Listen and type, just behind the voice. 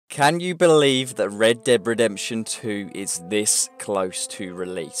Can you believe that Red Dead Redemption 2 is this close to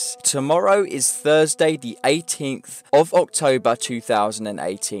release? Tomorrow is Thursday the 18th of October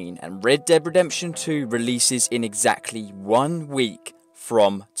 2018 and Red Dead Redemption 2 releases in exactly 1 week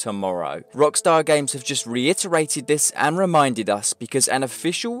from tomorrow. Rockstar Games have just reiterated this and reminded us because an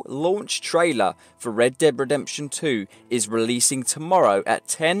official launch trailer for Red Dead Redemption 2 is releasing tomorrow at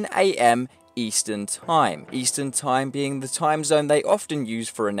 10 AM Eastern Time. Eastern Time being the time zone they often use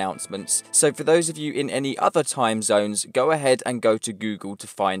for announcements. So for those of you in any other time zones, go ahead and go to Google to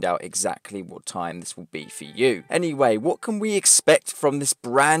find out exactly what time this will be for you. Anyway, what can we expect from this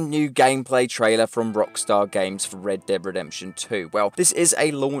brand new gameplay trailer from Rockstar Games for Red Dead Redemption 2? Well, this is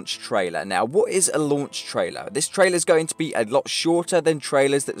a launch trailer. Now, what is a launch trailer? This trailer is going to be a lot shorter than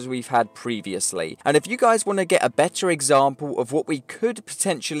trailers that we've had previously. And if you guys want to get a better example of what we could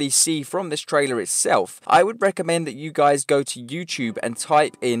potentially see from this trailer itself, I would recommend that you guys go to YouTube and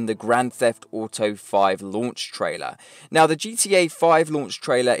type in the Grand Theft Auto 5 launch trailer. Now, the GTA 5 launch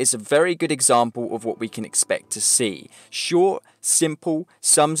trailer is a very good example of what we can expect to see. Short, simple,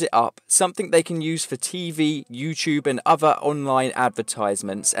 sums it up, something they can use for TV, YouTube and other online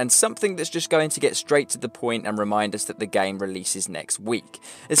advertisements, and something that's just going to get straight to the point and remind us that the game releases next week.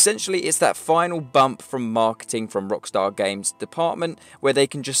 Essentially, it's that final bump from marketing from Rockstar Games department where they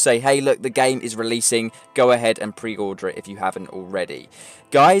can just say, hey look, the game is releasing, go ahead and pre-order it if you haven't already.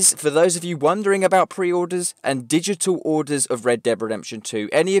 Guys, for those of you wondering about pre-orders and digital orders of Red Dead Redemption 2,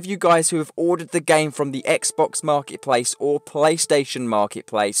 any of you guys who have ordered the game from the Xbox Marketplace or PlayStation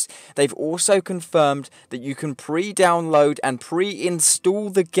Marketplace, they've also confirmed that you can pre-download and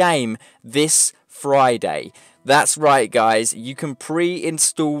pre-install the game this Friday. That's right, guys, you can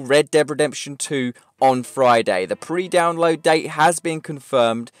pre-install Red Dead Redemption 2 on Friday. The pre-download date has been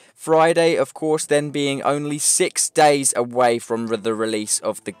confirmed. Friday, of course, then being only 6 days away from the release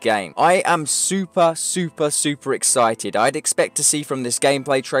of the game. I am super excited. I'd expect to see from this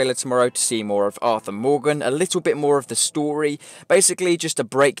gameplay trailer tomorrow to see more of Arthur Morgan, a little bit more of the story, basically just a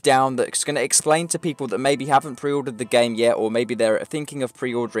breakdown that's going to explain to people that maybe haven't pre-ordered the game yet, or maybe they're thinking of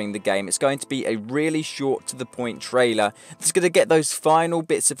pre-ordering the game. It's going to be a really short to the point trailer that's going to get those final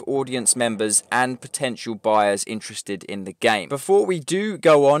bits of audience members and potential buyers interested in the game. Before we do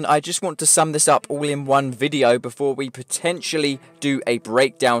go on, I just want to sum this up all in one video before we potentially do a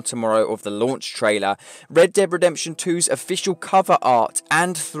breakdown tomorrow of the launch trailer. Red Dead Redemption 2's official cover art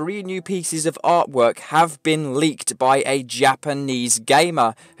and 3 new pieces of artwork have been leaked by a Japanese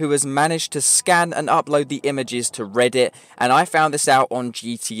gamer who has managed to scan and upload the images to Reddit, and I found this out on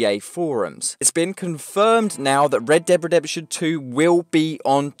GTA forums. It's been confirmed now that Red Dead Redemption 2 will be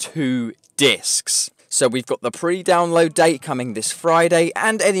on 2 discs. So we've got the pre-download date coming this Friday,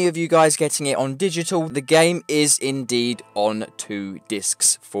 and any of you guys getting it on digital, the game is indeed on 2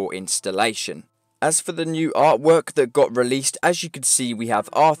 discs for installation. As for the new artwork that got released, as you can see, we have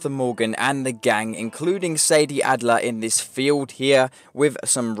Arthur Morgan and the gang, including Sadie Adler, in this field here with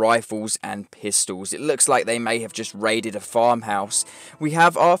some rifles and pistols. It looks like they may have just raided a farmhouse. We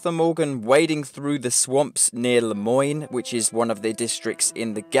have Arthur Morgan wading through the swamps near Lemoyne, which is one of the districts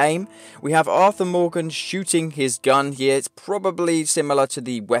in the game. We have Arthur Morgan shooting his gun here. It's probably similar to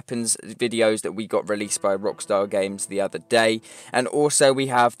the weapons videos that we got released by Rockstar Games the other day. And also we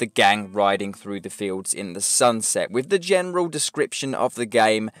have the gang riding through the fields in the sunset, with the general description of the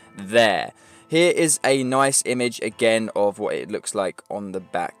game there. Here is a nice image again of what it looks like on the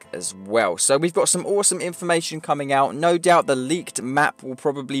back as well. So we've got some awesome information coming out. No doubt the leaked map will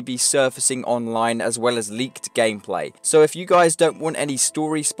probably be surfacing online, as well as leaked gameplay. So if you guys don't want any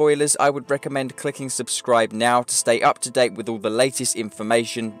story spoilers, I would recommend clicking subscribe now to stay up to date with all the latest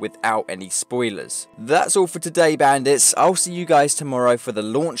information without any spoilers. That's all for today, bandits. I'll see you guys tomorrow for the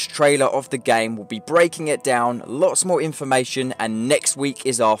launch trailer of the game. We'll be breaking it down, lots more information, and next week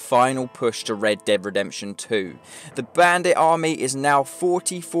is our final push to Red Dead Redemption 2. The Bandit army is now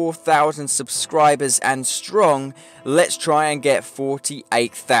 44,000 subscribers and strong. Let's try and get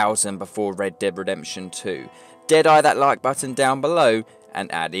 48,000 before Red Dead Redemption 2. Deadeye that like button down below,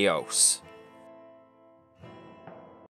 and adios.